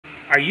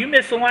Are you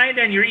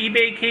misaligned on your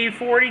eBay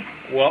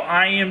K40? Well,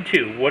 I am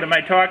too. What am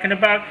I talking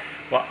about?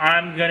 Well,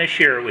 I'm going to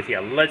share it with you.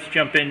 Let's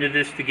jump into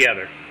this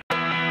together.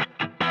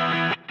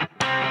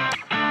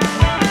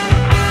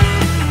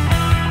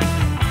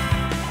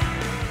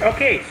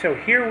 Okay, so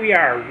here we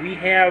are. We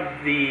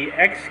have the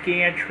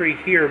Gantry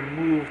here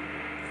moved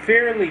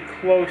fairly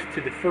close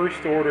to the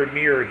first order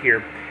mirror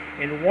here.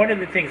 And one of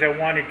the things I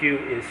want to do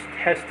is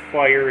test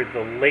fire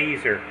the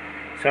laser.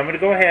 So I'm going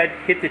to go ahead,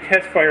 hit the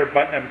test fire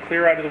button. I'm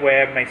clear out of the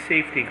way. I have my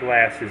safety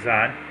glasses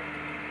on.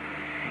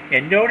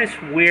 And notice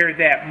where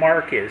that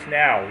mark is.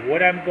 Now,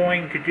 what I'm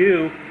going to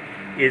do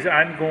is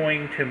I'm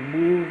going to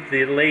move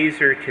the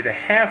laser to the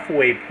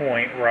halfway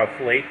point,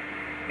 roughly.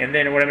 And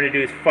then what I'm going to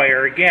do is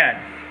fire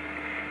again.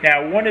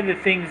 Now, one of the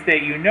things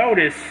that you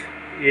notice,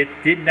 it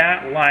did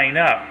not line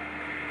up.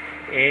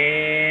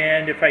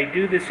 And if I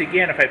do this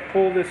again, if I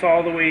pull this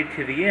all the way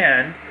to the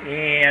end,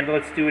 and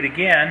let's do it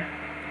again,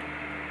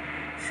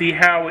 see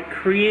how it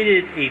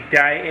created a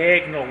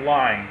diagonal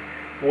line.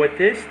 What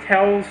this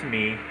tells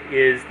me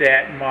is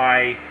that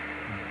my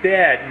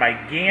bed, my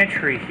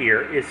gantry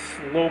here, is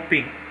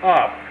sloping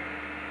up.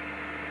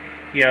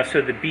 You know,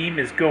 so the beam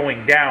is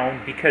going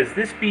down, because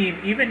this beam,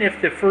 even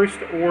if the first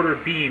order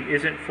beam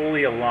isn't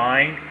fully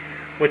aligned,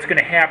 what's going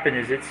to happen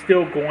is it's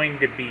still going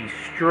to be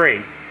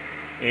straight.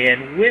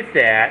 And with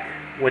that,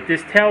 what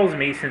this tells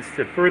me, since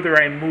the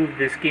further I move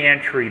this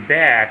gantry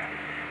back,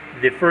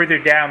 the further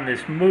down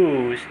this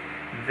moves,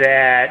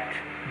 that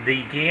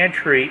the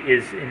gantry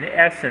is, in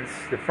essence,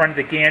 the front of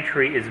the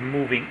gantry is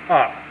moving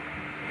up.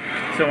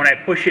 So when I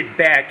push it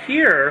back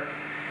here,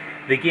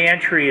 the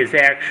gantry is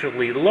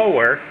actually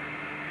lower.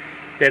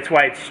 That's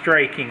why it's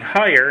striking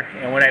higher.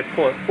 And when I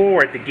pull it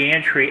forward, the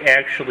gantry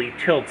actually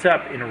tilts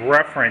up in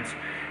reference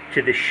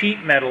to the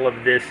sheet metal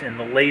of this and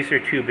the laser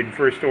tube and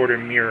first order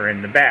mirror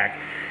in the back.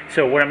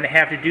 So what I'm going to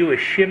have to do is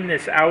shim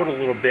this out a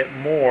little bit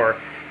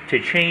more to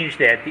change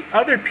that. The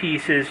other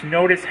pieces,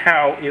 notice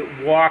how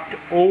it walked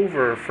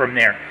over from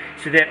there.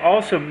 So that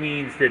also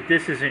means that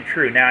this isn't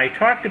true. Now, I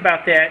talked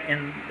about that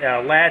in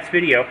last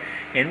video,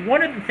 and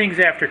one of the things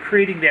after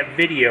creating that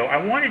video, I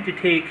wanted to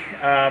take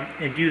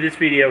and do this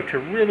video to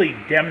really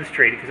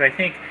demonstrate it, because I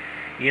think,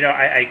 you know,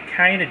 I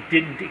kind of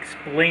didn't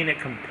explain it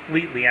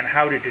completely on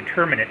how to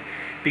determine it,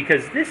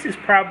 because this is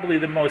probably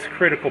the most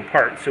critical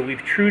part. So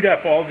we've trued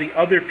up all the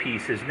other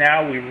pieces.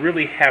 Now we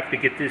really have to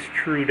get this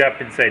trued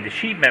up inside the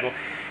sheet metal.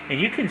 And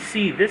you can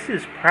see this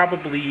is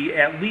probably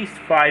at least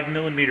 5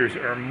 millimeters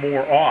or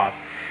more off.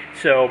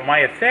 So my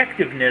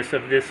effectiveness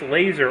of this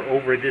laser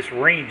over this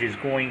range is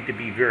going to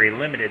be very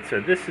limited. So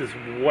this is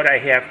what I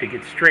have to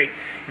get straight,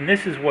 and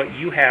this is what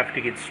you have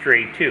to get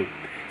straight too.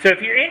 So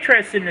if you're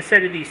interested in a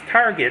set of these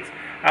targets,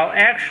 I'll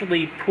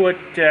actually put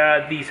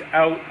these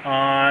out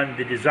on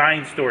the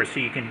design store so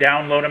you can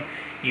download them.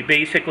 You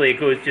basically, it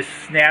goes, just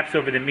snaps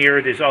over the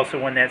mirror. There's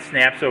also one that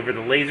snaps over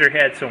the laser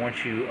head. So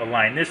once you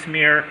align this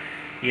mirror,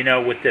 you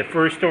know, with the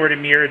first order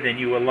mirror, then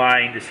you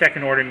align the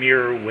second order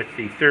mirror with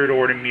the third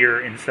order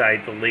mirror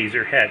inside the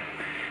laser head.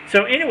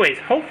 So anyways,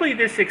 hopefully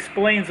this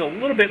explains a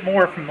little bit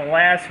more from the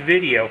last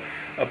video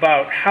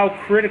about how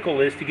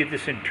critical it is to get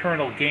this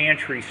internal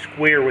gantry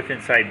square with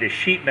inside this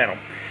sheet metal.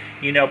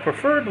 You know,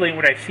 preferably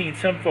what I've seen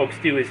some folks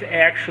do is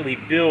actually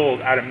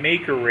build out of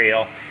maker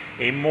rail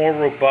a more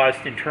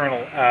robust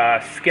internal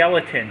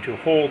skeleton to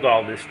hold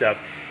all this stuff.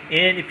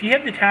 And if you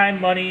have the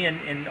time, money,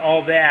 and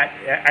all that,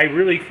 I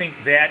really think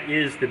that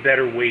is the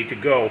better way to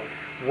go,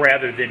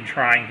 rather than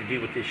trying to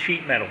deal with this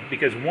sheet metal.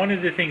 Because one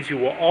of the things you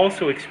will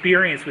also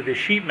experience with this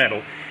sheet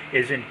metal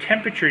is in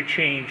temperature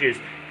changes,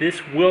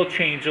 this will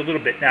change a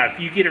little bit. Now, if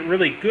you get it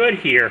really good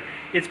here,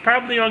 it's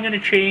probably only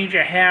going to change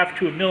 1/2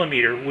 to 1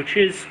 millimeter, which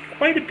is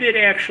quite a bit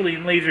actually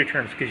in laser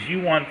terms, because you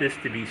want this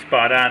to be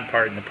spot on,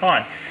 pardon the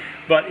pun.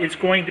 But it's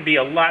going to be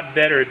a lot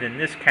better than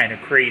this kind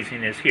of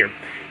craziness here.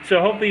 So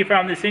hopefully you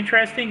found this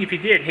interesting. If you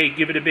did, hey,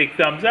 give it a big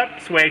thumbs up,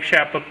 swag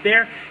shop up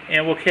there,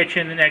 and we'll catch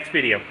you in the next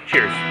video.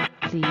 Cheers.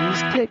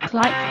 Please click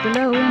like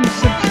below and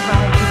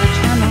subscribe to the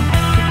channel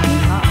to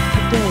keep up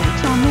to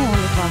date on all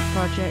of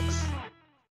our projects.